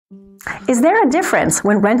Is there a difference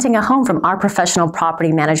when renting a home from our professional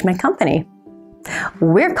property management company?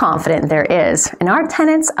 We're confident there is, and our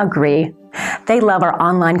tenants agree. They love our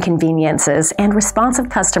online conveniences and responsive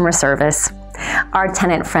customer service. Our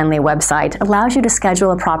tenant-friendly website allows you to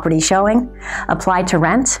schedule a property showing, apply to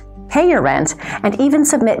rent, pay your rent, and even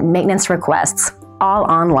submit maintenance requests, all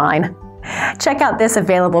online. Check out this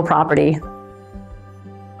available property.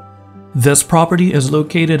 This property is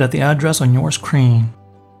located at the address on your screen.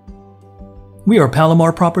 We are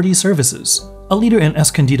Palomar Property Services, a leader in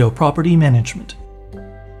Escondido property management.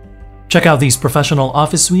 Check out these professional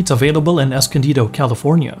office suites available in Escondido,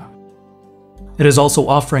 California. It is also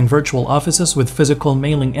offering virtual offices with physical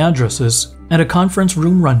mailing addresses and a conference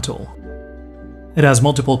room rental. It has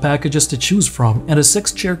multiple packages to choose from and a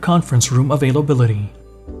 6-chair conference room availability.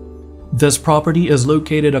 This property is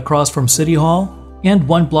located across from City Hall and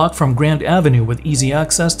 1 block from Grand Avenue with easy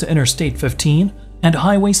access to Interstate 15 and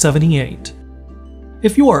Highway 78.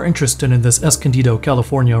 If you are interested in this Escondido,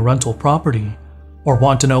 California rental property, or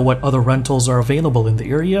want to know what other rentals are available in the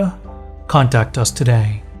area, contact us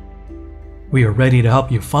today. We are ready to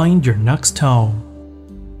help you find your next home.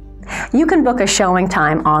 You can book a showing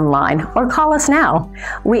time online or call us now.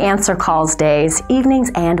 We answer calls days, evenings,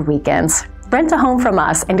 and weekends. Rent a home from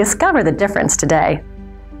us and discover the difference today.